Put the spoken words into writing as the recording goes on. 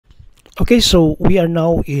Okay, so we are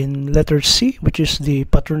now in letter C, which is the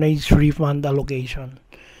Patronage Refund Allocation.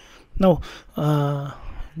 Now,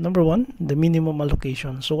 number one, the minimum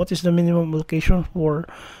allocation. So what is the minimum allocation for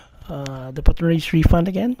the patronage refund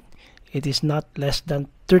again? It is not less than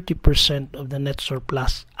 30% of the net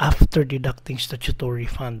surplus after deducting statutory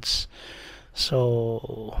funds.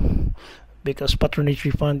 So, because patronage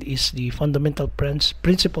refund is the fundamental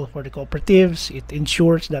principle for the cooperatives, it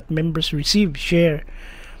ensures that members receive share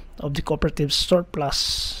of the cooperative's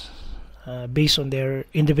surplus based on their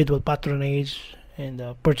individual patronage and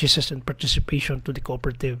purchases and participation to the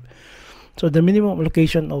cooperative. So the minimum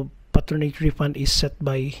allocation of patronage refund is set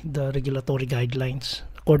by the regulatory guidelines.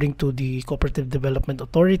 According to the Cooperative Development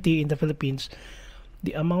Authority in the Philippines,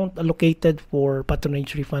 the amount allocated for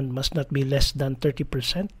patronage refund must not be less than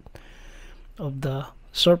 30% of the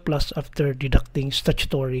surplus after deducting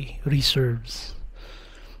statutory reserves.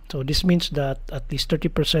 So this means that at least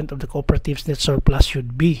 30% of the cooperative's net surplus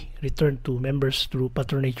should be returned to members through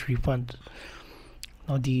patronage refund.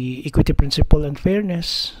 Now, the equity principle and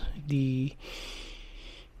fairness, the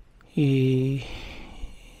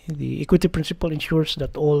equity principle ensures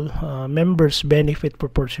that all members benefit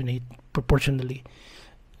proportionally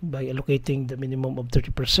by allocating the minimum of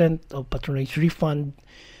 30% of patronage refund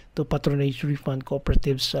to patronage refund.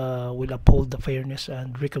 Cooperatives will uphold the fairness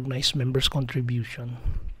and recognize members' contribution.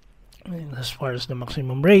 And as far as the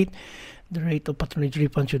maximum rate, the rate of patronage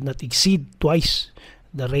refund should not exceed twice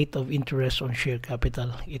the rate of interest on share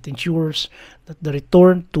capital. It ensures that the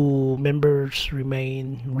return to members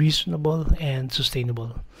remain reasonable and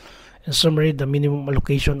sustainable. In summary, the minimum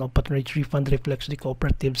allocation of patronage refund reflects the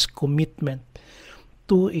cooperative's commitment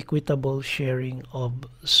to equitable sharing of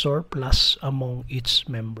surplus among its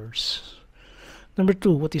members. Number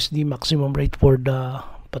two, what is the maximum rate for the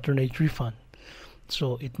patronage refund?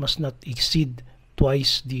 So it must not exceed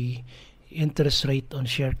twice the interest rate on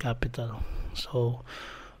share capital. So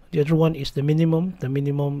the other one is the minimum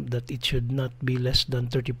that it should not be less than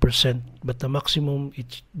 30%, but the maximum,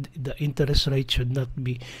 the interest rate should not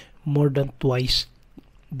be more than twice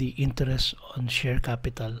the interest on share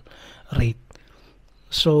capital rate.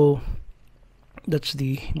 So that's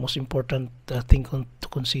the most important thing to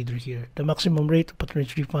consider here. The maximum rate of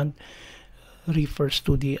patronage refund refers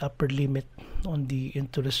to the upper limit on the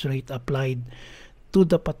interest rate applied to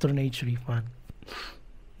the patronage refund.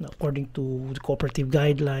 Now, according to the cooperative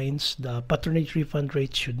guidelines, the patronage refund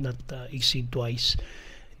rate should not exceed twice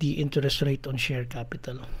the interest rate on share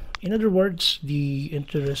capital. In other words, the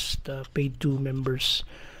interest paid to members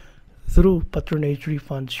through patronage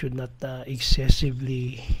refund should not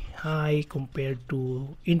excessively high compared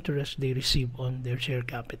to interest they receive on their share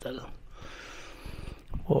capital.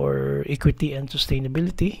 For equity and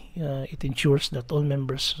sustainability, it ensures that all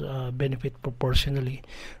members benefit proportionally.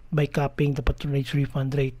 By capping the patronage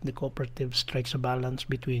refund rate, the cooperative strikes a balance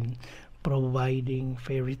between providing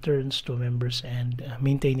fair returns to members and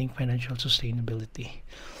maintaining financial sustainability.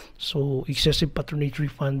 So excessive patronage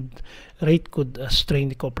refund rate could strain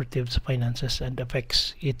the cooperative's finances and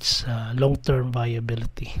affects its long-term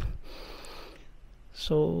viability.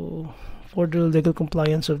 So for the legal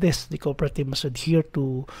compliance of this, the cooperative must adhere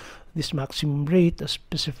to this maximum rate as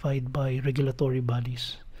specified by regulatory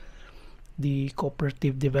bodies. The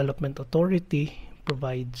Cooperative Development Authority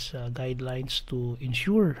provides guidelines to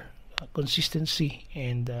ensure consistency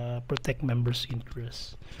and protect members'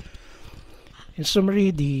 interests. In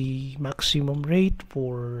summary, the maximum rate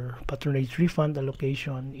for patronage refund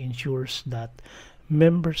allocation ensures that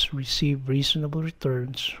members receive reasonable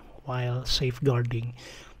returns while safeguarding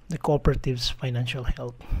the cooperative's financial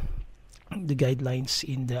health. The guidelines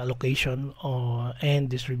in the allocation and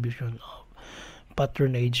distribution of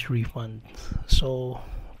patronage refund. So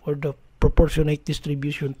for the proportionate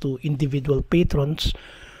distribution to individual patrons,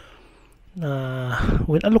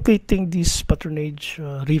 when allocating this patronage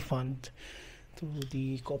refund to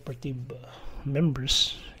the cooperative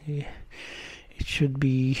members, it should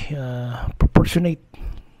be proportionate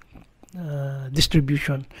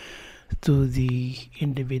distribution to the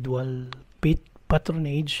individual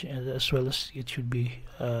patronage, as well as it should be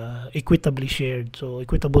equitably shared. So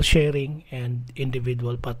equitable sharing and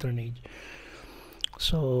individual patronage.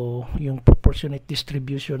 So yung proportionate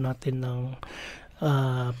distribution natin ng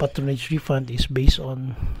patronage refund is based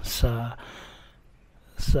on sa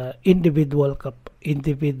individual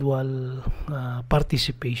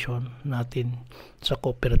participation natin sa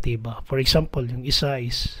kooperatiba. For example, yung isa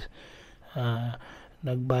is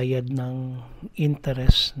nagbayad ng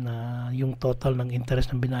interest na yung total ng interest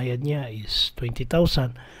na binayad niya is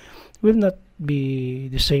 20,000, will not be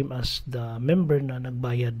the same as the member na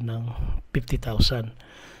nagbayad ng 50,000.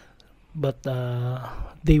 but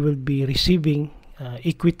they will be receiving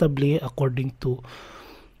equitably according to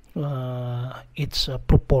its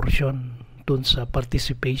proportion dun sa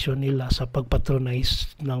participation nila sa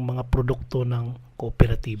pagpatronize ng mga produkto ng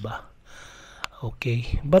kooperatiba.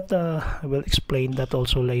 Okay, but I will explain that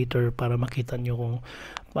also later para makita nyo kung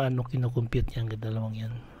paano kinukompute yung dalawang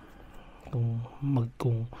yan,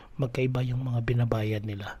 kung magkaiba yung mga binabayad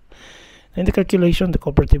nila. In the calculation, the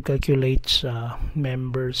cooperative calculates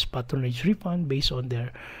members' patronage refund based on their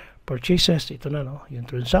purchases. Ito na, no, yung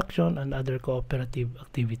transaction and other cooperative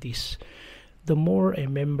activities. The more a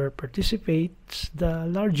member participates, the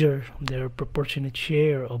larger their proportionate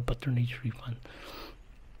share of patronage refund.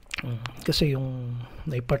 Kasi yung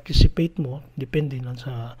na-participate mo, depende lang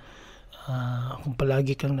sa kung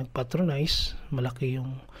palagi kang nag-patronize, malaki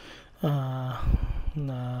yung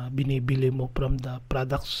na binibili mo from the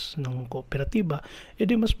products ng kooperatiba,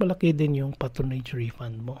 edi mas malaki din yung patronage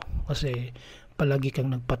refund mo kasi palagi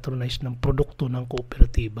kang nag-patronize ng produkto ng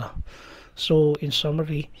kooperatiba. So in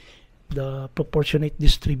summary, the proportionate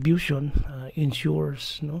distribution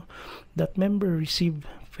ensures, no, that members receive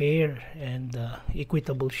fair and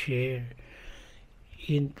equitable share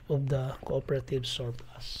of the cooperative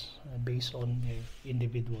surplus based on their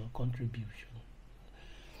individual contribution.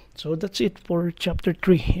 So that's it for chapter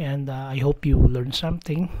 3, and I hope you learned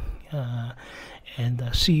something, and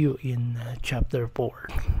see you in chapter 4.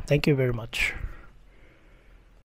 Thank you very much.